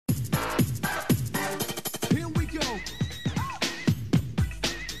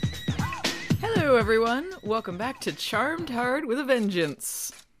Hello everyone, welcome back to Charmed Hard with a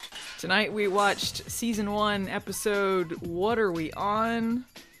Vengeance. Tonight we watched Season 1, Episode, what are we on?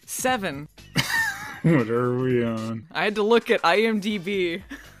 7. What are we on? I had to look at IMDb.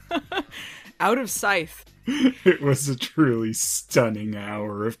 Out of Scythe. It was a truly stunning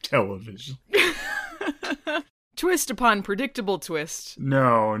hour of television. Twist upon predictable twist.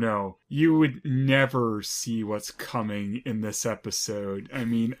 No. You would never see what's coming in this episode. I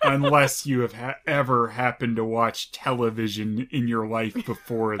mean, unless you have ever happened to watch television in your life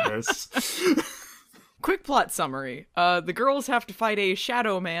before this. Quick plot summary. The girls have to fight a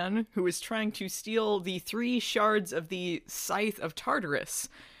shadow man who is trying to steal the 3 shards of the Scythe of Tartarus.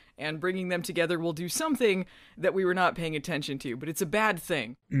 And bringing them together will do something that we were not paying attention to, but it's a bad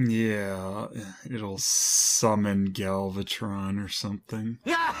thing. Yeah, it'll summon Galvatron or something.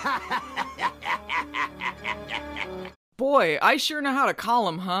 Boy, I sure know how to call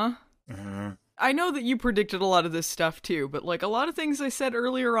him, huh? I know that you predicted a lot of this stuff too, but like a lot of things I said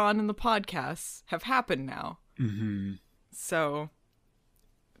earlier on in the podcasts have happened now. Mm-hmm. So,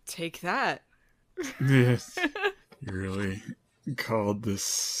 take that. Yes. You really called this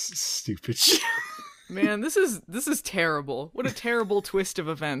stupid shit. Man, this is terrible. What a terrible twist of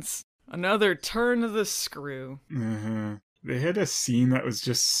events. Another turn of the screw. Uh-huh. They had a scene that was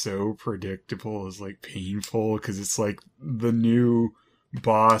just so predictable. It was like painful because it's like the new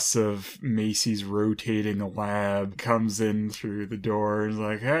boss of Macy's rotating lab comes in through the door and is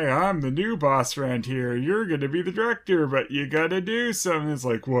like, hey, I'm the new boss around here. You're going to be the director, but you got to do something. It's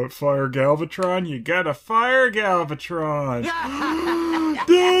like, what, fire Galvatron? You got to fire Galvatron.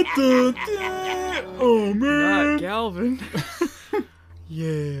 Da, da, da. Oh, man. Not Galvin.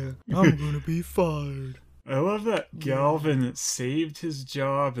 Yeah, I'm going to be fired. I love that Galvin saved his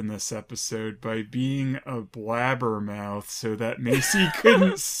job in this episode by being a blabbermouth so that Macy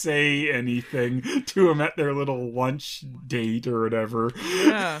couldn't say anything to him at their little lunch date or whatever.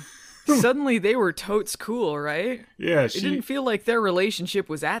 Yeah. Suddenly they were totes cool, right? Yeah, It didn't feel like their relationship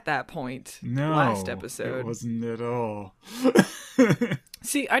was at that point. No, last episode. It wasn't at all.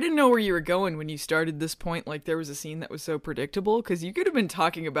 See, I didn't know where you were going when you started this point, like there was a scene that was so predictable, because you could have been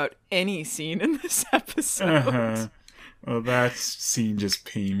talking about any scene in this episode. Uh-huh. Well, that scene just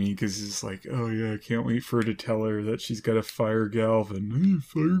paid me, because it's like, oh yeah, I can't wait for her to tell her that she's got to fire Galvin.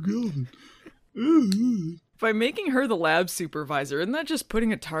 Fire Galvin. By making her the lab supervisor, isn't that just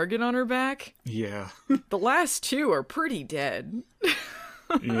putting a target on her back? Yeah. The last 2 are pretty dead.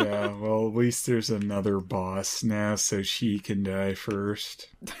 Yeah, well, at least there's another boss now, so she can die first.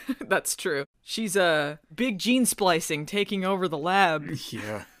 That's true. She's big gene splicing taking over the lab.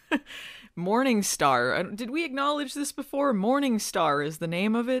 Yeah. Morningstar. Did we acknowledge this before? Morningstar is the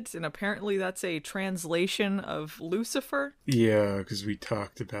name of it, and apparently that's a translation of Lucifer. Yeah, because we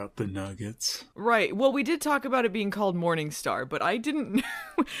talked about the Nuggets. Right. Well, we did talk about it being called Morningstar, but I didn't...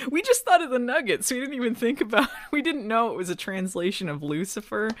 We just thought of the Nuggets. We didn't even think about... We didn't know it was a translation of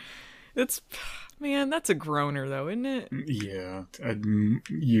Lucifer. It's... Man, that's a groaner, though, isn't it? Yeah. I'd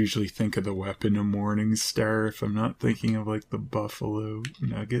usually think of the weapon of Morningstar if I'm not thinking of, like, the Buffalo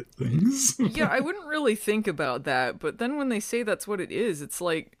Nugget things. Yeah, I wouldn't really think about that, but then when they say that's what it is, it's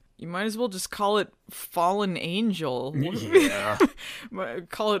like, you might as well just call it Fallen Angel. Yeah.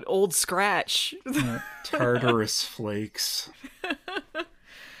 Call it Old Scratch. Tartarus Flakes.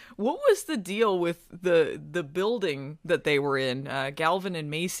 What was the deal with the building that they were in, Galvin and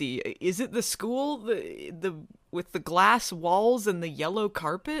Macy? Is it the school, the with the glass walls and the yellow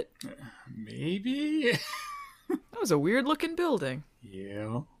carpet? Maybe? That was a weird looking building.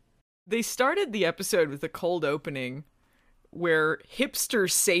 Yeah. They started the episode with a cold opening where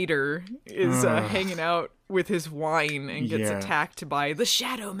hipster Satyr is hanging out with his wine and gets attacked by the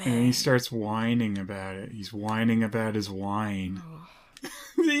Shadow Man. And he starts whining about it. He's whining about his wine.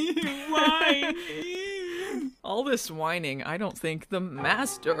 Wine. All this whining, I don't think the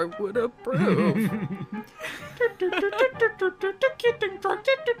master would approve.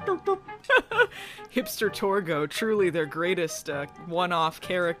 Hipster Torgo, truly their greatest one-off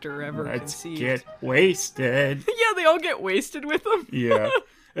character ever conceived. Let's get wasted. Yeah, they all get wasted with them. Yeah,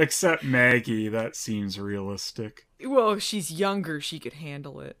 except Maggie. That seems realistic. Well, she's younger, she could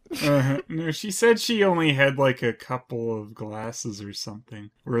handle it. No, she said she only had like a couple of glasses or something,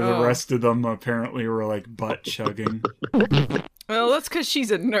 where the rest of them apparently were like butt chugging. Well, that's because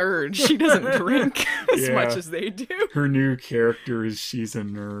she's a nerd. She doesn't drink as much as they do. Her new character is she's a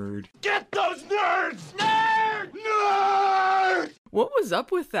nerd. Get those nerds! Nerd! Nerd! What was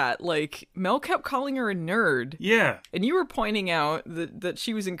up with that? Like, Mel kept calling her a nerd. Yeah. And you were pointing out that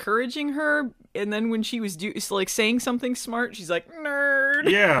she was encouraging her, and then when she was like saying something smart, she's like, nerd!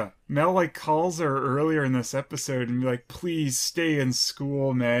 Yeah. Mel like calls her earlier in this episode and be like, please stay in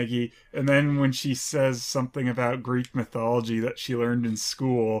school, Maggie. And then when she says something about Greek mythology that she learned in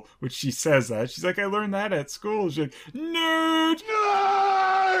school, which she says that, she's like, I learned that at school. She's like, nerd!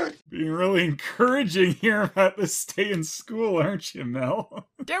 Nerd! Being really encouraging here about the stay in school, aren't you, Mel?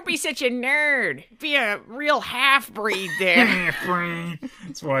 Don't be such a nerd. Be a real half-breed there.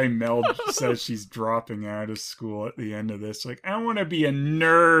 That's why Mel says she's dropping out of school at the end of this. Like, I want to be a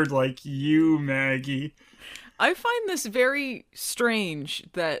nerd like you, Maggie. I find this very strange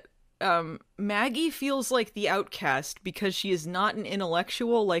that Maggie feels like the outcast because she is not an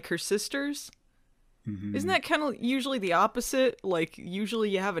intellectual like her sisters. Mm-hmm. Isn't that kind of usually the opposite? Like,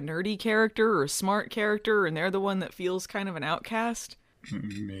 usually you have a nerdy character or a smart character, and they're the one that feels kind of an outcast?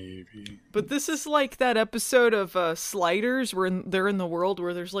 Maybe. But this is like that episode of Sliders where they're in the world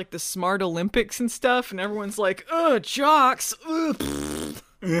where there's like the smart Olympics and stuff, and everyone's like, ugh, jocks, ugh.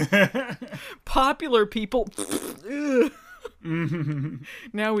 Popular people, ugh.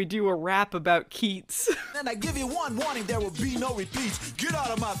 Now we do a rap about Keats. And I give you one warning, there will be no repeats. Get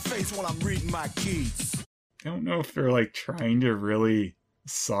out of my face when I'm reading my Keats. I don't know if they're like trying to really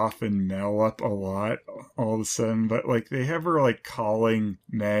soften Mel up a lot all of a sudden, but like they have her like calling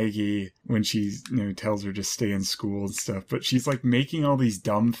Maggie when she tells her to stay in school and stuff, but she's like making all these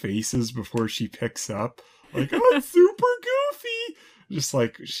dumb faces before she picks up, like, oh, it's super goofy. Just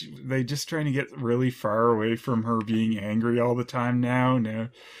like they just trying to get really far away from her being angry all the time now. No,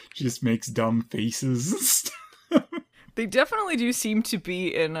 she just makes dumb faces and stuff. They definitely do seem to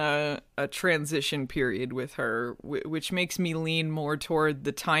be in a transition period with her, which makes me lean more toward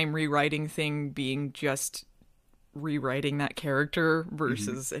the time rewriting thing being just rewriting that character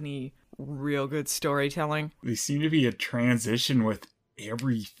versus any real good storytelling. They seem to be a transition with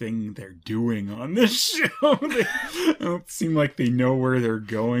everything they're doing on this show. They don't seem like they know where they're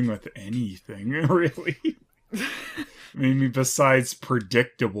going with anything, really. Maybe besides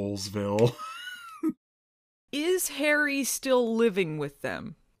Predictablesville. Is Harry still living with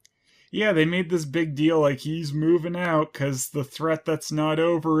them? Yeah, they made this big deal like he's moving out because the threat that's not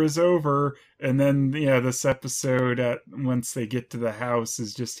over is over. And then, yeah, this episode, once they get to the house,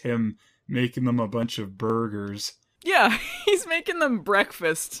 is just him making them a bunch of burgers. Yeah, he's making them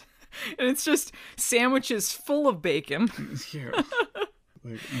breakfast. And it's just sandwiches full of bacon. Yeah.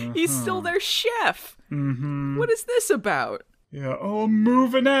 Like, He's still their chef. Mm-hmm. What is this about? Yeah, oh, I'm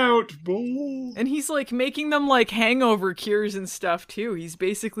moving out, bull. And he's like making them like hangover cures and stuff too. He's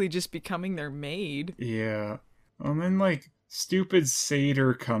basically just becoming their maid. Yeah. And then like stupid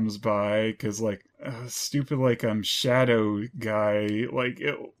satyr comes by because like stupid like shadow guy, like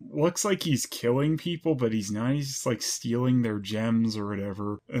it looks like he's killing people, but he's not. He's just like stealing their gems or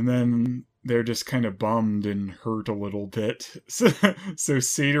whatever. And then they're just kind of bummed and hurt a little bit. So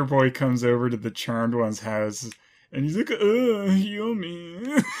Satyr Boy comes over to the Charmed One's house. And he's like, heal me.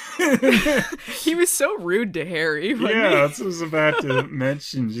 He was so rude to Harry. Yeah, that's what I was about to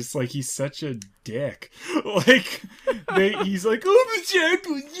mention. Just like, he's such a dick. Like, he's like, oh, the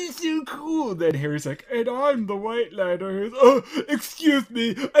Charmed is so cool. Then Harry's like, and I'm the White Lighter. Oh, excuse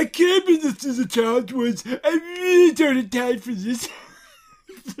me. I can't be this to the Charmed Ones. I really don't have time for this.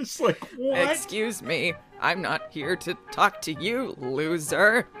 Just like, what? Excuse me. I'm not here to talk to you,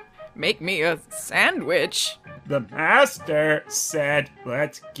 loser. Make me a sandwich. The master said,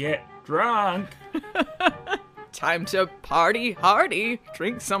 let's get drunk. Time to party hardy.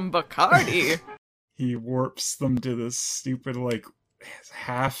 Drink some Bacardi. He warps them to this stupid, like,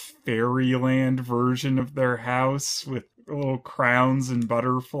 half fairyland version of their house with little crowns and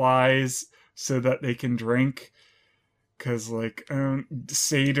butterflies so that they can drink. Because, like,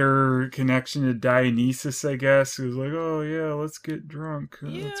 satyr connection to Dionysus, I guess. Who's like, oh, yeah, let's get drunk.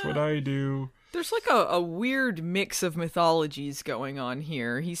 Yeah. That's what I do. There's like a weird mix of mythologies going on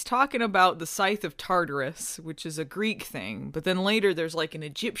here. He's talking about the Scythe of Tartarus, which is a Greek thing. But then later there's like an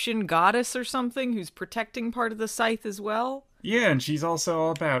Egyptian goddess or something who's protecting part of the scythe as well. Yeah, and she's also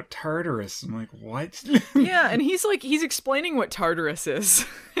all about Tartarus. I'm like, what? Yeah, and he's explaining what Tartarus is.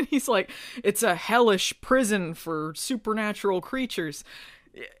 And he's like, it's a hellish prison for supernatural creatures.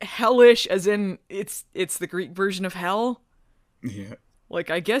 Hellish as in it's the Greek version of hell? Yeah. Like,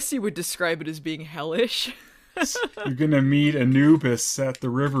 I guess you would describe it as being hellish. You're gonna meet Anubis at the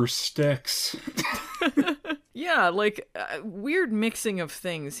river Styx. Yeah, like, weird mixing of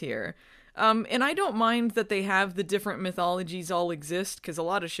things here. And I don't mind that they have the different mythologies all exist, because a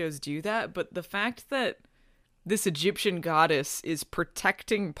lot of shows do that, but the fact that this Egyptian goddess is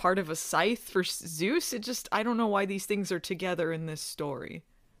protecting part of a scythe for Zeus, I don't know why these things are together in this story.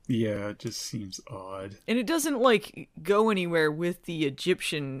 Yeah, it just seems odd. And it doesn't, like, go anywhere with the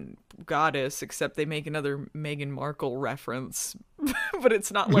Egyptian goddess, except they make another Meghan Markle reference. But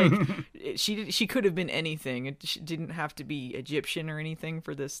it's not like... she could have been anything. It didn't have to be Egyptian or anything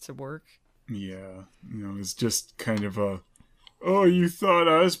for this to work. Yeah, it's just kind of a... Oh, you thought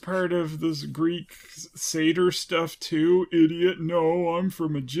I was part of this Greek satyr stuff too, idiot? No, I'm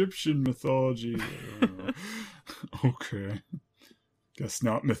from Egyptian mythology. Okay. Guess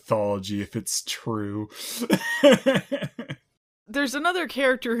not mythology if it's true. There's another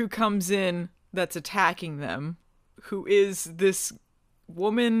character who comes in that's attacking them, who is this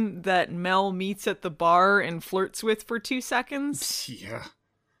woman that Mel meets at the bar and flirts with for 2 seconds. Yeah.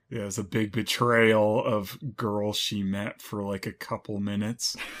 Yeah, it was a big betrayal of girl she met for like a couple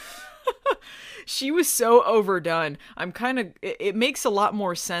minutes. She was so overdone. It makes a lot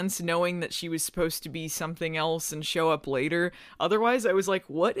more sense knowing that she was supposed to be something else and show up later. Otherwise, I was like,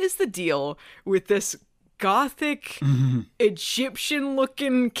 what is the deal with this gothic,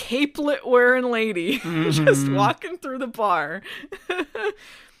 Egyptian-looking, capelet-wearing lady just walking through the bar?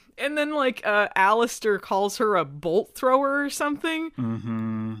 And then, like, Alistair calls her a bolt thrower or something.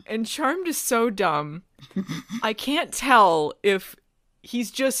 Mm-hmm. And Charmed is so dumb. I can't tell if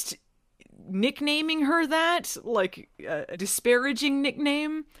he's just nicknaming her that, like a disparaging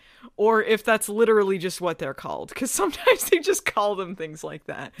nickname, or if that's literally just what they're called. Because sometimes they just call them things like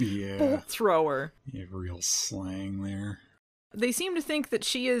that. Yeah. Bolt thrower. Yeah, real slang there. They seem to think that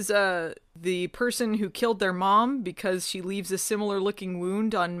she is the person who killed their mom because she leaves a similar looking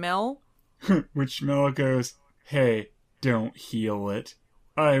wound on Mel. Which Mel goes, hey, don't heal it.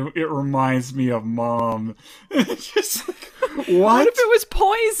 It reminds me of Mom. Just like, what if it was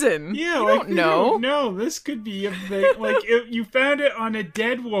poison? Yeah, you like, don't know. No, this could be a thing. Like, you found it on a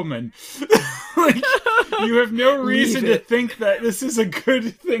dead woman. Like, you have no reason to think that this is a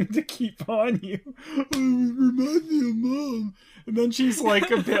good thing to keep on you. Oh, it reminds me of Mom. And then she's like,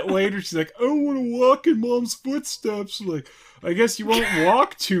 a bit later, she's like, I don't want to walk in Mom's footsteps. Like, I guess you won't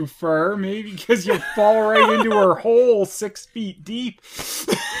walk too far, maybe because you'll fall right into her hole 6 feet deep.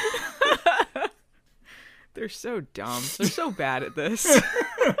 They're so dumb. They're so bad at this.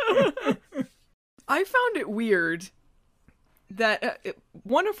 I found it weird that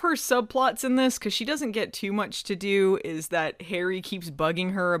one of her subplots in this, because she doesn't get too much to do, is that Harry keeps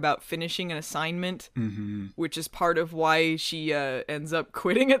bugging her about finishing an assignment, which is part of why she ends up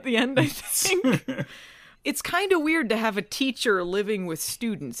quitting at the end, I think. It's kind of weird to have a teacher living with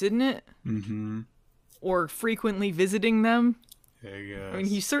students, isn't it? Mm-hmm. Or frequently visiting them. I guess. I mean,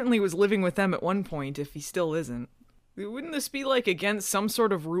 he certainly was living with them at one point, if he still isn't. Wouldn't this be, like, against some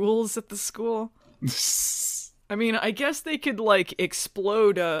sort of rules at the school? I mean, I guess they could, like,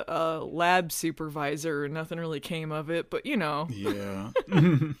 explode a lab supervisor and nothing really came of it, but, you know. Yeah.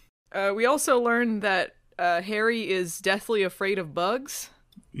 We also learned that Harry is deathly afraid of bugs.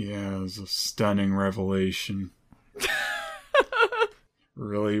 Yeah, it was a stunning revelation.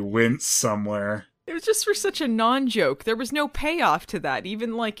 Really went somewhere. It was just for such a non-joke. There was no payoff to that,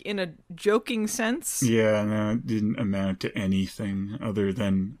 even, like, in a joking sense. Yeah, no, it didn't amount to anything other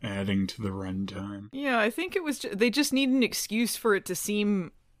than adding to the runtime. Yeah, I think it was... they just need an excuse for it to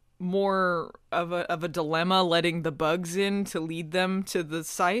seem more of a dilemma, letting the bugs in to lead them to the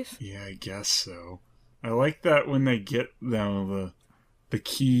scythe. Yeah, I guess so. I like that when they get, the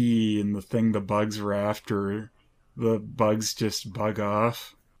key and the thing the bugs were after, the bugs just bug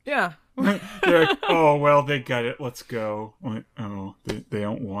off. Yeah. They're like, oh, well, they got it. Let's go. Like, oh, they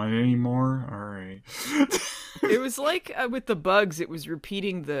don't want it anymore? All right. It was like with the bugs, it was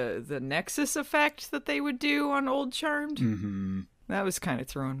repeating the Nexus effect that they would do on Old Charmed. Mm-hmm. That was kind of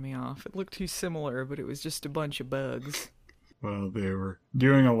throwing me off. It looked too similar, but it was just a bunch of bugs. Well, they were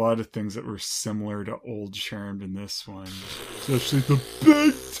doing a lot of things that were similar to Old Charmed in this one. Especially the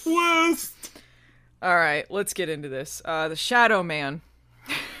big twist! All right, let's get into this. The Shadow Man.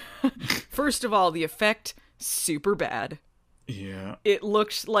 First of all, the effect, super bad. Yeah. It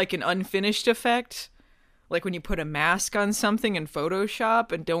looks like an unfinished effect. Like when you put a mask on something in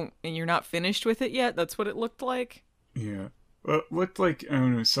Photoshop and you're not finished with it yet. That's what it looked like. Yeah. Well, it looked like, I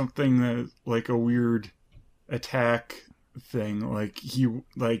don't know, something that, like a weird attack thing.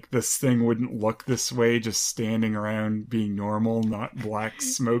 Like this thing wouldn't look this way, just standing around being normal, not black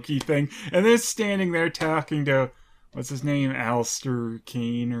smoky thing. And then standing there talking to, what's his name? Alistair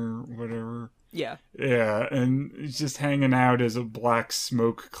Kane or whatever. Yeah. Yeah, and he's just hanging out as a black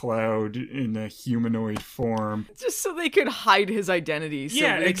smoke cloud in a humanoid form. Just so they could hide his identity. So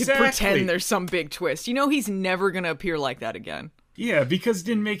they could pretend there's some big twist. You know he's never going to appear like that again. Yeah, because it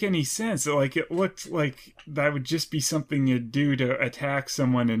didn't make any sense. Like, it looked like that would just be something you'd do to attack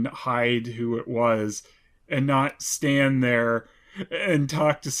someone and hide who it was, and not stand there and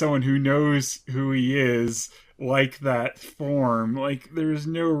talk to someone who knows who he is like that form. Like, there's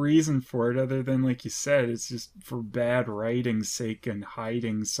no reason for it other than, like you said, it's just for bad writing's sake and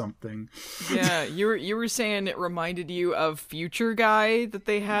hiding something. Yeah, you were saying it reminded you of Future Guy that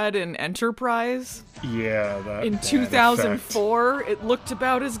they had in Enterprise? Yeah, that In bad 2004, it looked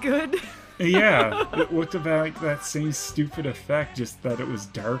about as good. effect. Yeah, it looked about like that same stupid effect, just that it was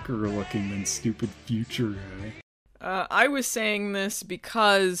darker looking than stupid Future Guy. I was saying this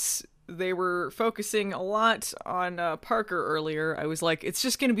because they were focusing a lot on Parker earlier. I was like, it's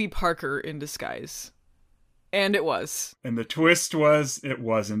just going to be Parker in disguise. And it was. And the twist was, it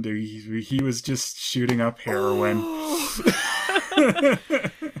wasn't. He was just shooting up heroin.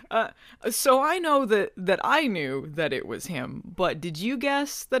 So I know that I knew that it was him, but did you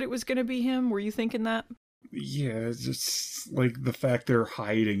guess that it was going to be him? Were you thinking that? Yeah, it's just like the fact they're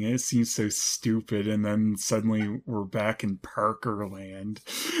hiding it seems so stupid, and then suddenly we're back in Parker land.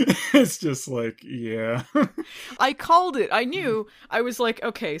 It's just like, yeah. I called it. I knew. I was like,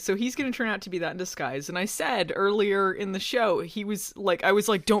 okay, so he's going to turn out to be that in disguise. And I said earlier in the show, he was like, I was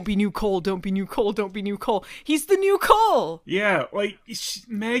like, don't be new Cole, don't be new Cole, don't be new Cole. He's the new Cole. Yeah, like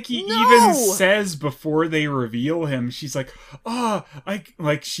Maggie No! even says before they reveal him, she's like,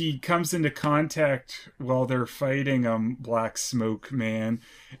 like she comes into contact while they're fighting Black Smoke Man,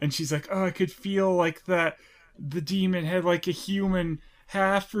 and she's like, I could feel like that the demon had like a human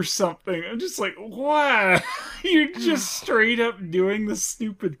half or something. I'm just like, what? You're just straight up doing the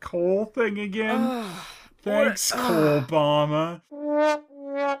stupid Cole thing again. Thanks, Cole Obama.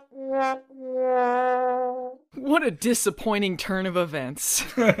 What a disappointing turn of events.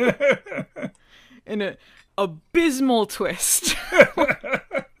 And a abysmal twist.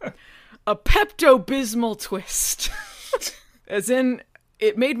 A Pepto-Bismol twist. As in,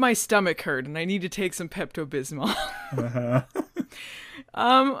 it made my stomach hurt and I need to take some Pepto-Bismol.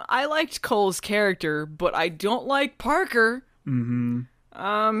 I liked Cole's character, but I don't like Parker. Mm-hmm.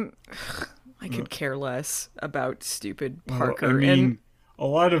 I could care less about stupid Parker. Well, I mean, and a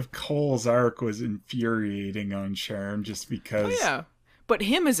lot of Cole's arc was infuriating on Charm just because... yeah. But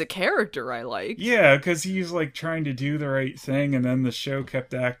him as a character, I like. Yeah, because he was like trying to do the right thing, and then the show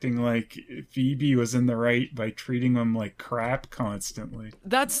kept acting like Phoebe was in the right by treating him like crap constantly.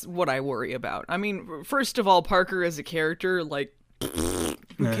 That's what I worry about. I mean, first of all, Parker as a character, like, who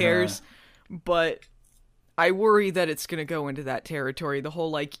cares? But I worry that it's going to go into that territory. The whole,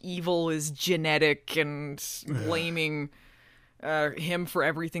 like, evil is genetic and blaming him for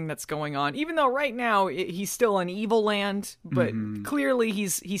everything that's going on. Even though right now he's still in evil land, but clearly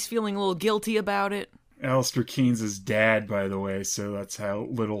he's feeling a little guilty about it. Alistair Kane's his dad, by the way, so that's how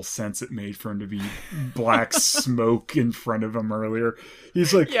little sense it made for him to be Black Smoke in front of him earlier.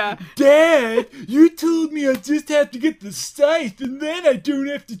 He's like, Yeah. Dad, you told me I just have to get the scythe, and then I don't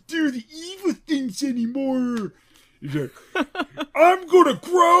have to do the evil things anymore. He's like, I'm gonna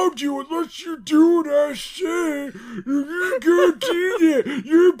ground you unless you do what I say. You go do that.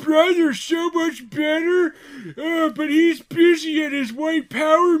 Your brother's so much better, but he's busy at his white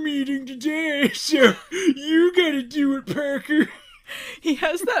power meeting today, so you gotta do it, Parker. He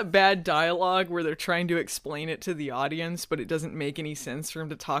has that bad dialogue where they're trying to explain it to the audience, but it doesn't make any sense for him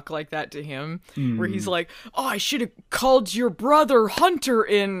to talk like that to him. Where he's like, oh, I should have called your brother Hunter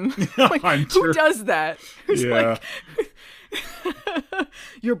in. Like, Hunter. who does that? Who's Yeah. like,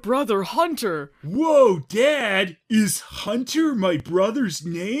 your brother Hunter. Whoa, Dad, is Hunter my brother's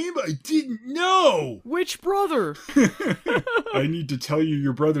name? I didn't know. Which brother? I need to tell you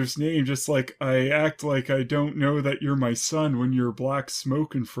your brother's name just like I act like I don't know that you're my son when you're Black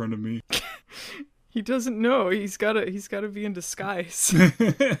Smoke in front of me. He doesn't know. He's gotta be in disguise.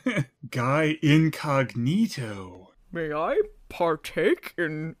 Guy Incognito. May I partake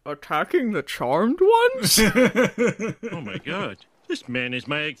in attacking the charmed ones? Oh my god, this man is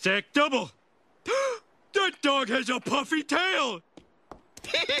my exact double. That dog has a puffy tail.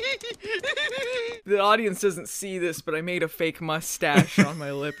 The audience doesn't see this, but I made a fake mustache on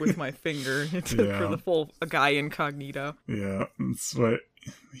my lip with my finger for the full Guy Incognito. Yeah, that's what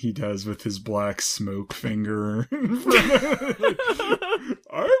he does with his Black Smoke finger.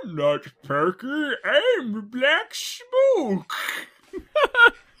 I'm not Parker, I'm Black Smoke.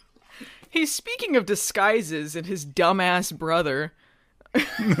 He's speaking of disguises and his dumbass brother.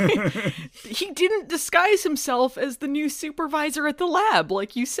 He didn't disguise himself as the new supervisor at the lab,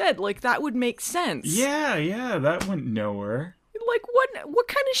 like you said. Like, that would make sense. Yeah, that went nowhere. Like, what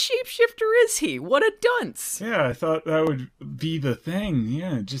kind of shapeshifter is he? What a dunce. Yeah, I thought that would be the thing.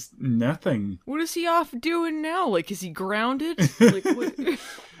 Yeah, just nothing. What is he off doing now? Like, is he grounded? Like, what?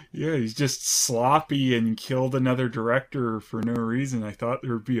 Yeah, he's just sloppy and killed another director for no reason. I thought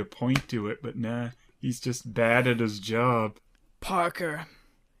there would be a point to it, but nah, he's just bad at his job. Parker,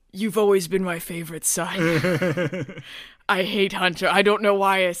 you've always been my favorite son. I hate Hunter. I don't know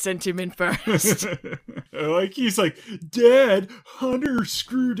why I sent him in first. Like, he's like, Dad, Hunter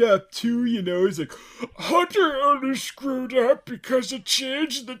screwed up too, you know? He's like, Hunter only screwed up because it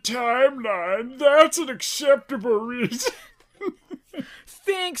changed the timeline. That's an acceptable reason.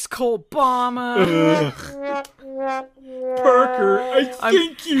 Thanks, Colbama. Parker, I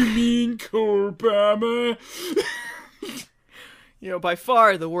think you mean Colbama. You know, by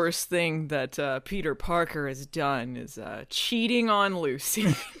far the worst thing that Peter Parker has done is cheating on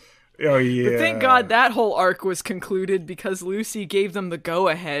Lucy. Oh, yeah. But thank God that whole arc was concluded because Lucy gave them the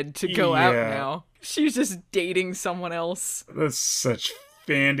go-ahead to go out now. She's just dating someone else. That's such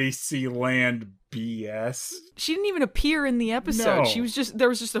Fantasyland BS. She didn't even appear in the episode. No. She was just there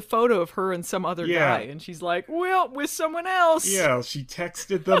was just a photo of her and some other guy, and she's like, "Well, with someone else." Yeah, she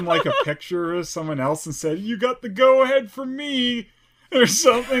texted them like a picture of someone else and said, "You got the go-ahead from me," or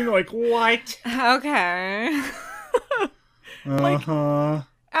something. Like, what? Okay.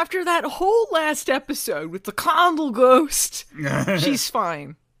 After that whole last episode with the Condal ghost, she's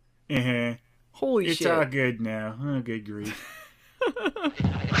fine. Uh-huh. Holy shit. It's all good now. Oh, good grief.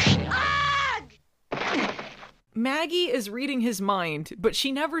 Maggie is reading his mind, but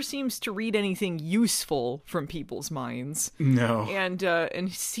she never seems to read anything useful from people's minds. No.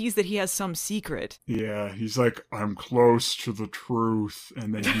 And sees that he has some secret. Yeah, he's like, I'm close to the truth,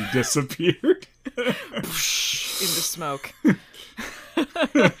 and then he disappeared. Into smoke.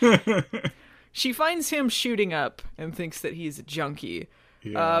 She finds him shooting up and thinks that he's a junkie.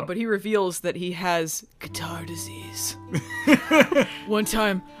 Yeah. But he reveals that he has guitar disease. One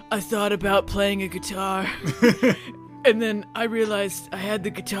time, I thought about playing a guitar, and then I realized I had the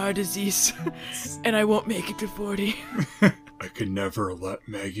guitar disease, and I won't make it to 40. I could never let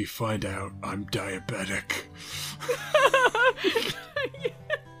Maggie find out I'm diabetic.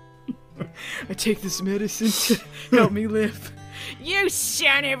 I take this medicine to help me live. You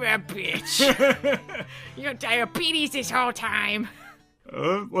son of a bitch! You got diabetes this whole time.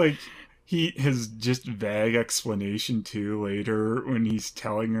 Like, his just vague explanation too later when he's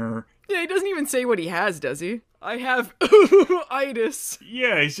telling her. Yeah, he doesn't even say what he has, does he? I have itis.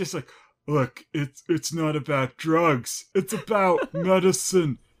 Yeah, he's just like, look, it's not about drugs. It's about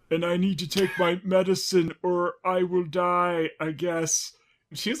medicine. And I need to take my medicine or I will die, I guess.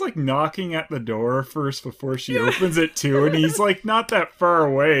 She's like knocking at the door first before she opens it too, and he's like not that far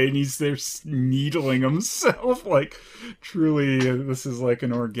away, and he's there needling himself. Like, truly, this is like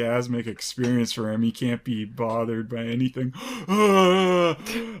an orgasmic experience for him. He can't be bothered by anything. I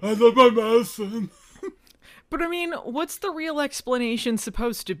love my medicine. But I mean, what's the real explanation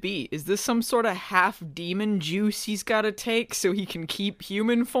supposed to be? Is this some sort of half-demon juice he's gotta take so he can keep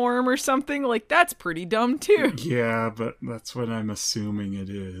human form or something? Like, that's pretty dumb too. Yeah, but that's what I'm assuming it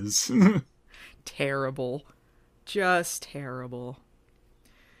is. Terrible. Just terrible.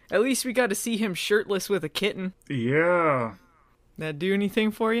 At least we got to see him shirtless with a kitten. Yeah. That do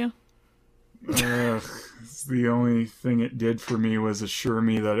anything for you? Ugh, the only thing it did for me was assure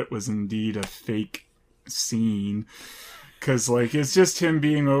me that it was indeed a fake scene, because like it's just him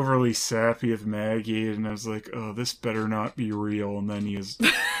being overly sappy with Maggie, and I was like, oh, this better not be real. And then he is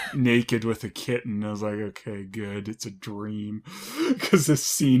naked with a kitten. I was like, okay, good, it's a dream, because this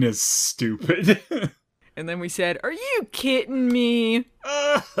scene is stupid. And then we said, are you kidding me?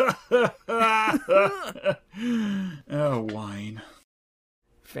 Oh, wine.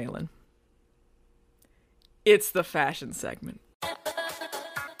 Phelan. It's the fashion segment.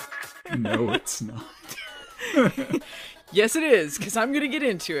 No, it's not. Yes, it is, because I'm going to get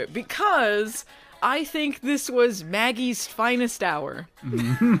into it, because I think this was Maggie's finest hour.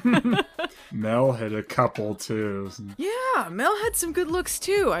 Mel had a couple, too. Yeah, Mel had some good looks,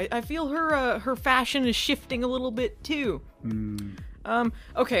 too. I feel her fashion is shifting a little bit, too.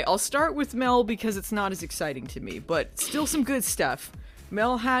 Okay, I'll start with Mel because it's not as exciting to me, but still some good stuff.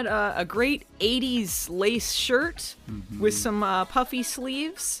 Mel had a great 80s lace shirt with some puffy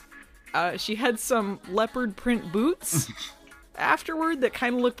sleeves. She had some leopard print boots afterward that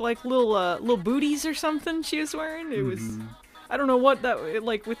kind of looked like little booties or something she was wearing. It was, I don't know what that,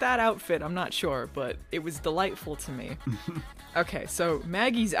 like with that outfit, I'm not sure, but it was delightful to me. Okay, so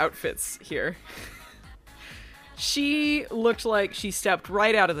Maggie's outfits here. She looked like she stepped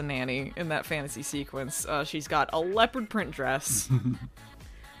right out of The Nanny in that fantasy sequence. She's got a leopard print dress.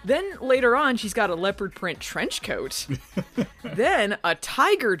 Then later on, she's got a leopard print trench coat. Then a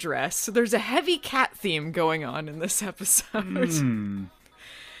tiger dress. So there's a heavy cat theme going on in this episode.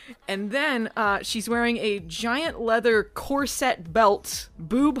 And then she's wearing a giant leather corset belt,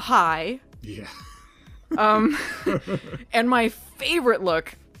 boob high. Yeah. And my favorite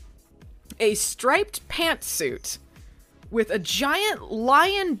look, a striped pantsuit with a giant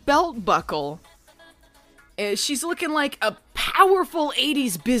lion belt buckle. She's looking like a powerful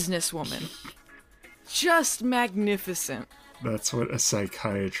 80s businesswoman. Just magnificent. That's what a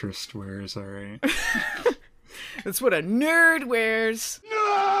psychiatrist wears, alright? That's what a nerd wears.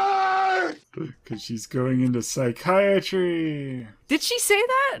 Because she's going into psychiatry. Did she say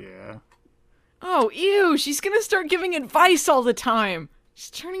that? Yeah. Oh, ew, she's gonna start giving advice all the time. She's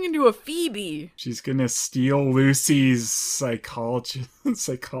turning into a Phoebe. She's gonna steal Lucy's psychologist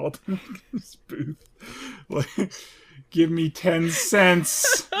booth. Like, give me 10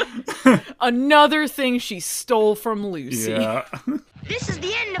 cents. Another thing she stole from Lucy. Yeah. This is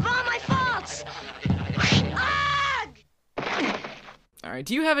the end of all my faults! Alright,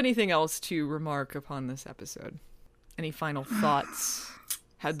 do you have anything else to remark upon this episode? Any final thoughts?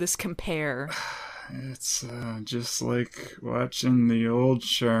 How'd this compare? It's just like watching the old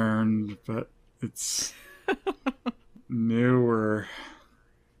Charmed, but it's newer.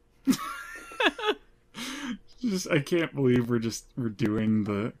 I can't believe we're doing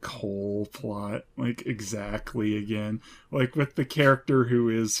the Cole plot like exactly again. Like with the character who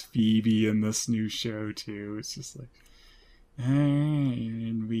is Phoebe in this new show too. It's just like,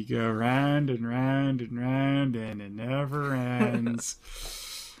 and we go round and round and round and it never ends.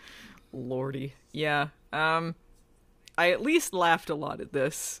 Lordy. Yeah. I at least laughed a lot at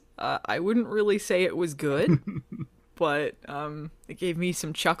this. I wouldn't really say it was good, but it gave me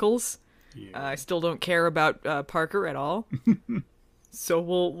some chuckles. Yeah. I still don't care about Parker at all. So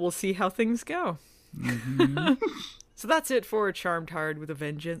we'll see how things go. Mm-hmm. So that's it for Charmed Hard with a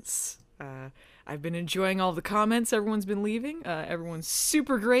Vengeance. I've been enjoying all the comments everyone's been leaving. Everyone's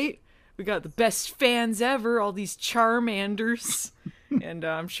super great. We got the best fans ever, all these Charmanders. And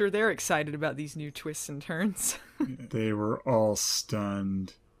I'm sure they're excited about these new twists and turns. They were all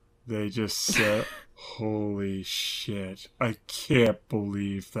stunned. They just said, holy shit, I can't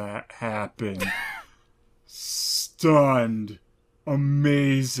believe that happened. Stunned.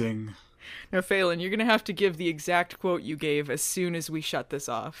 Amazing. Now, Phelan, you're going to have to give the exact quote you gave as soon as we shut this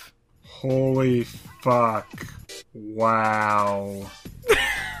off. Holy fuck. Wow.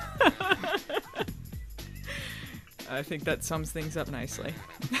 I think that sums things up nicely.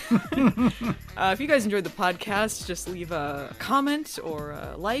 If you guys enjoyed the podcast, just leave a comment or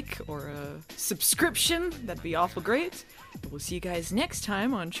a like or a subscription. That'd be awful great. We'll see you guys next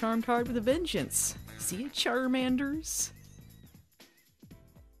time on Charmed Hard with a Vengeance. See you, Charmanders.